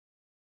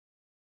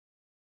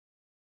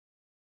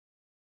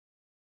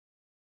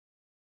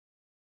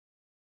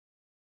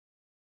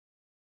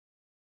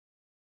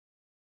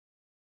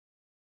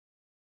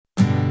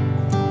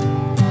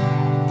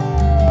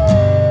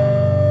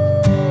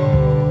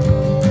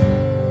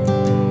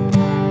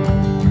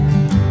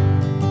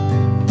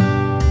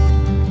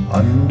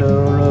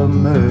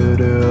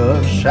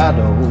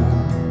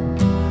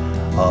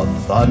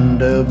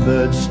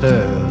thunderbird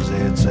stirs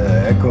its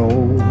echo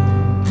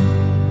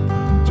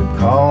to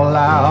call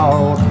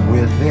out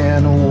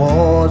within a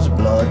war's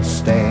blood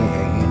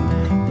stain.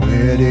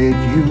 Where did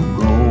you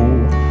go,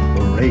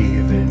 a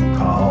raven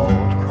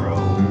called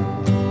crow?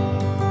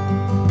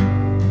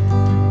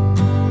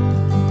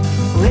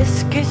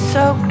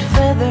 Whiskey-soaked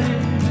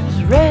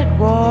feathers, red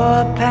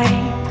war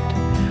paint,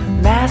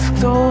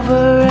 masks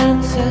over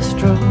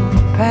ancestral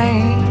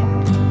pain,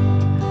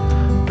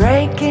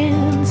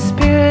 breaking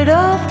spirit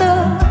of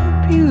the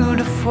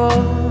beautiful,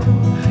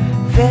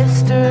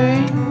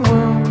 festering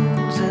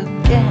wounds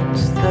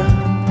against the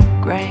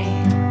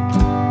grain.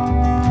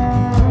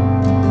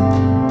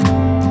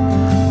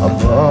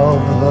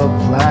 Above the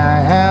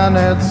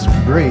planet's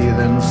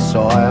breathing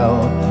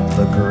soil,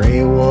 the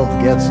grey wolf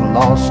gets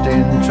lost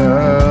in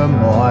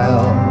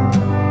turmoil,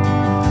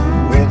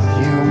 with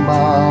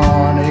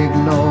human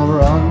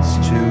ignorance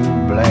to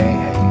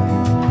blame,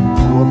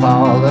 who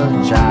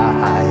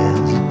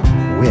apologize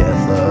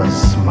with a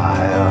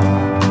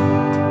smile.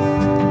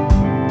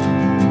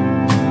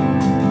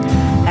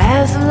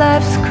 As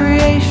life's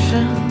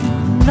creation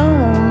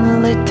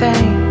only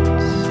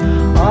taints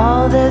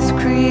all that's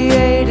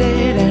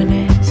created in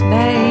its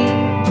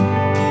name,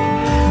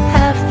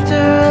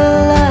 after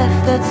a life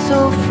that's so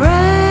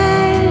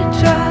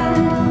fragile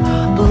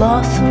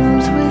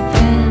blossoms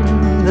within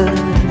the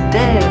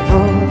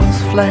devil's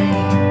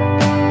flame.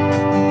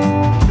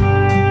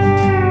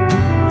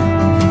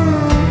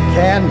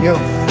 Can you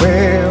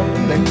feel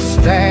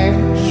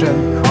extinction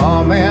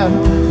coming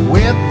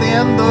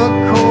within the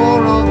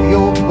core of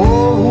your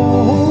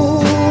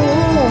bones?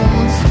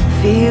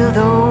 Feel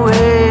the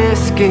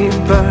whiskey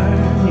burn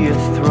your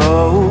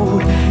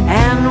throat,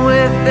 and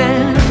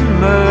within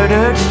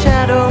murdered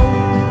shadow,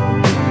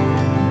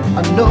 I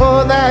know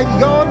that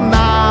you're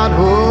not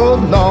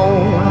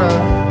alone.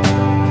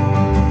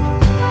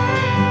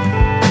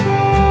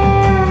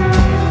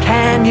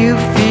 can you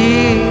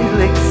feel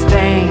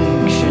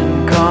extinction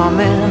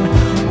coming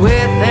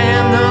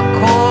within the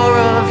core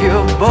of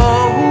your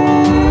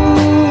bones?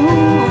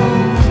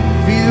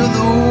 Feel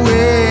the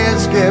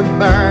whiskey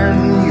burn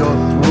your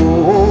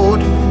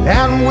throat,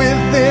 and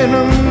within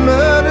a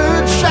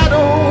murdered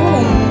shadow,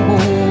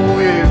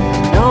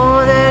 Know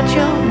that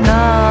you're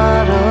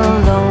not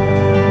alone.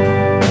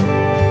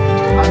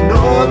 I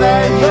know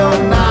that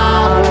you're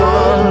not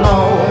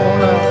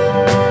alone.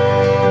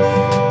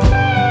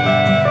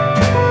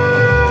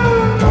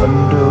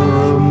 Under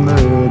a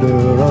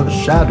murder of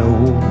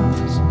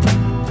shadows,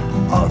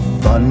 a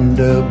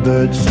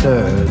thunderbird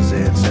stirs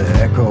its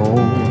echo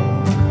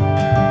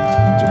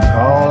to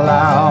call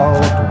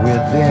out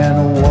within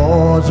a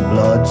war's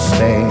blood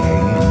stain.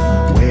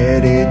 Where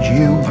did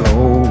you go,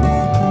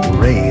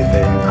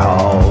 raven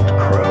called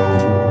crow?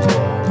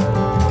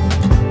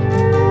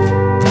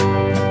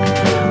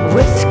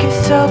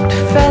 Whiskey-soaked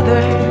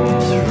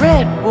feathers,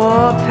 red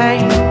war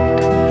paint,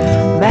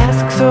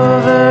 masks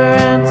over